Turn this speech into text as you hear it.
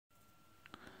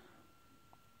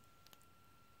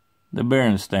The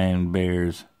Berenstain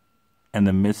Bears, and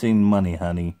the Missing Money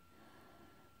Honey.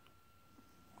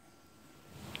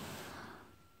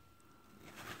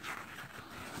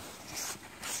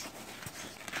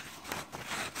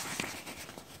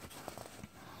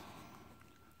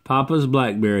 Papa's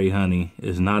blackberry honey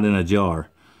is not in a jar.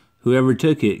 Whoever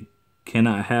took it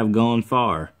cannot have gone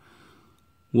far.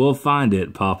 We'll find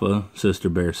it, Papa, Sister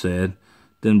Bear said.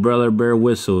 Then Brother Bear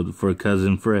whistled for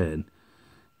Cousin Fred.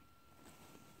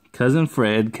 Cousin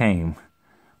Fred came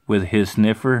with his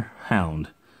sniffer hound,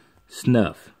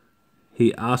 Snuff.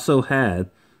 He also had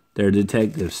their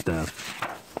detective stuff.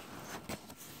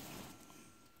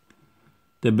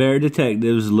 The bear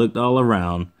detectives looked all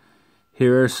around.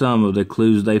 Here are some of the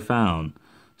clues they found.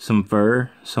 Some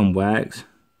fur, some wax,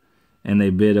 and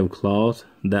a bit of cloth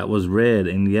that was red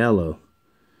and yellow.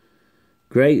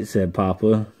 Great, said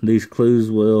Papa. These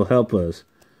clues will help us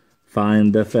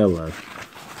find the fellow.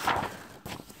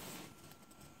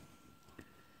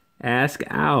 Ask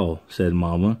Owl, said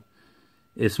Mama.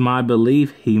 It's my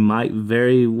belief he might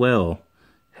very well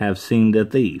have seen the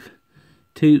thief.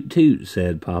 Toot, toot,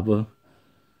 said Papa.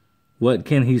 What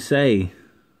can he say?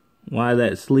 Why,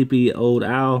 that sleepy old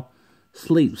owl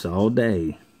sleeps all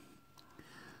day.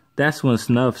 That's when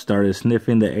Snuff started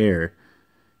sniffing the air.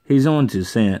 He's on to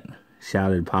scent,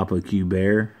 shouted Papa Q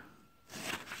Bear.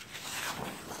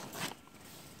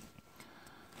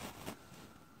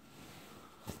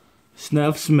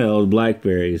 Snuff smelled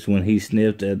blackberries when he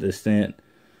sniffed at the scent.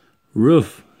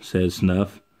 Roof, said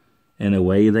Snuff, and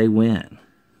away they went.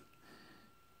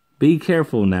 Be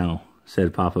careful now,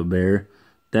 said Papa Bear.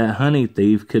 That honey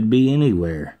thief could be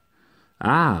anywhere.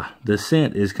 Ah, the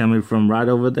scent is coming from right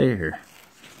over there.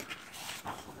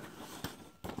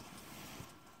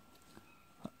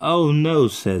 Oh no,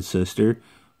 said Sister.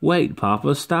 Wait,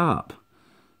 Papa, stop.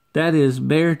 That is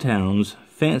Beartown's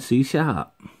fancy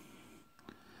shop.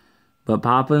 But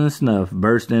Papa and Snuff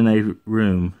burst in a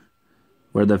room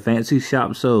where the fancy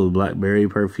shop sold blackberry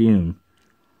perfume,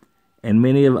 and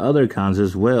many of other kinds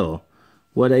as well.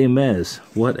 What a mess,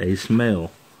 what a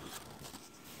smell.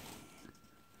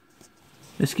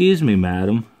 Excuse me,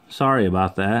 madam. Sorry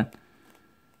about that.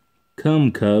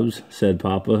 Come, cubs, said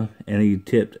Papa, and he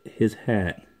tipped his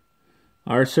hat.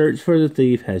 Our search for the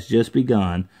thief has just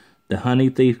begun. The honey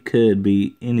thief could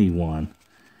be anyone.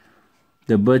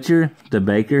 The butcher, the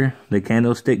baker, the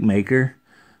candlestick maker.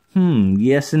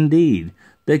 Yes indeed,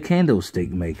 the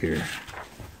candlestick maker.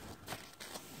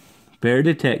 Bear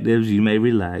detectives, you may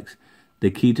relax. The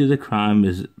key to the crime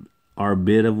is our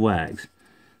bit of wax.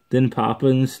 Then Papa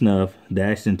and Snuff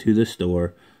dashed into the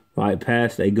store, right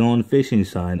past a gone fishing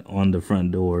sign on the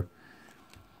front door.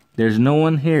 There's no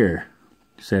one here,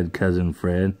 said Cousin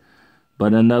Fred,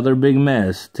 but another big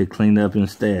mess to clean up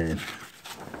instead.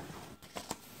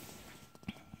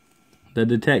 The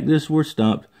detectives were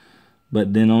stumped,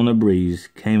 but then on a breeze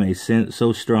came a scent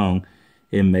so strong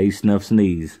it made Snuff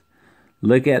sneeze.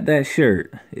 Look at that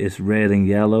shirt. It's red and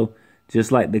yellow, just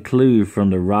like the clue from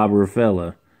the robber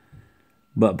fella.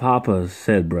 But Papa,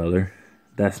 said Brother,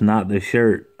 that's not the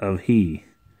shirt of he.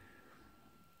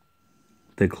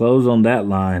 The clothes on that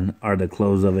line are the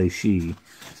clothes of a she.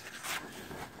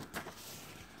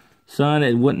 Son,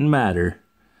 it wouldn't matter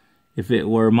if it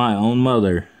were my own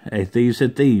mother. A thief's a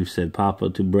thief, said Papa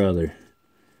to Brother.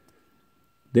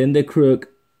 Then the crook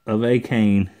of a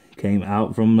cane came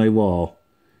out from a wall.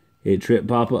 It tripped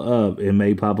Papa up, it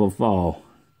made Papa fall.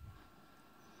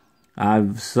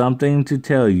 I've something to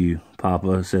tell you,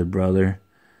 Papa, said Brother.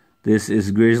 This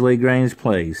is Grizzly Grange's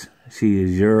place. She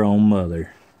is your own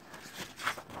mother.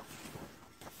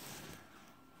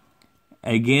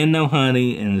 Again no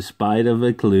honey, in spite of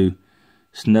a clue.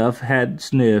 Snuff had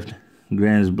sniffed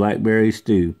Gran's blackberry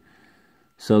stew.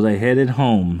 So they headed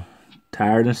home,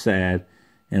 tired and sad,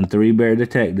 and 3 bear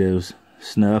detectives,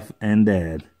 Snuff and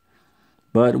Dad.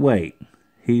 But wait,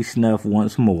 he snuffed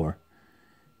once more,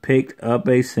 picked up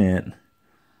a scent,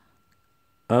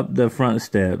 up the front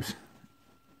steps,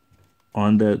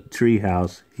 on the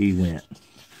treehouse he went.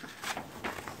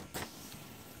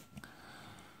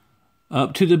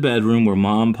 Up to the bedroom where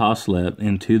Ma and Pa slept,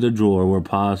 and to the drawer where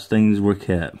Pa's things were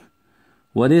kept.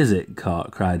 What is it?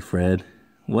 Cried Fred.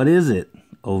 What is it,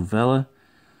 old fella?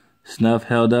 Snuff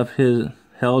held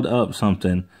up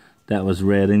something that was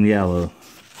red and yellow.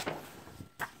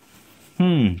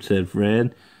 Said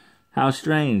Fred. How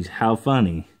strange, how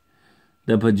funny.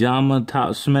 The pajama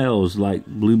top smells like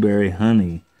blueberry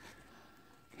honey.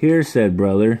 Here, said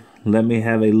Brother, let me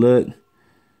have a look.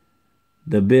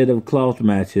 The bit of cloth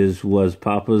matches was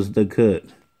Papa the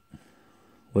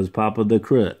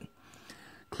crook.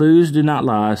 Clues do not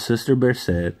lie, Sister Bear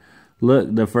said.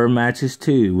 Look, the fur matches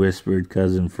too, whispered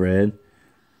Cousin Fred.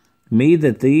 Me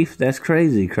the thief? That's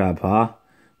crazy, cried Pa,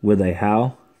 with a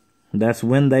howl. That's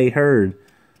when they heard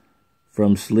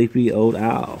from Sleepy Old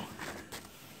Owl.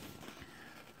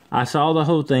 I saw the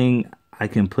whole thing. I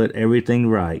can put everything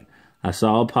right. I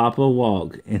saw Papa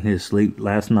walk in his sleep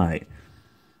last night.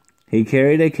 He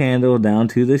carried a candle down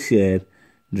to the shed,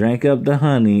 drank up the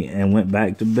honey, and went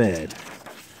back to bed.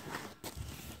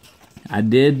 I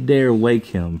did dare wake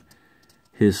him.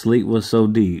 His sleep was so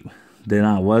deep. Then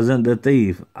I wasn't the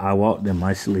thief. I walked in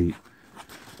my sleep.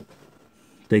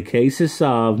 The case is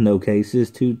solved. No case is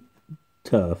too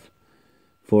tough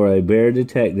for a bear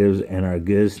detectives and our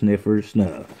good sniffer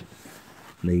Snuff.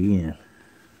 The end.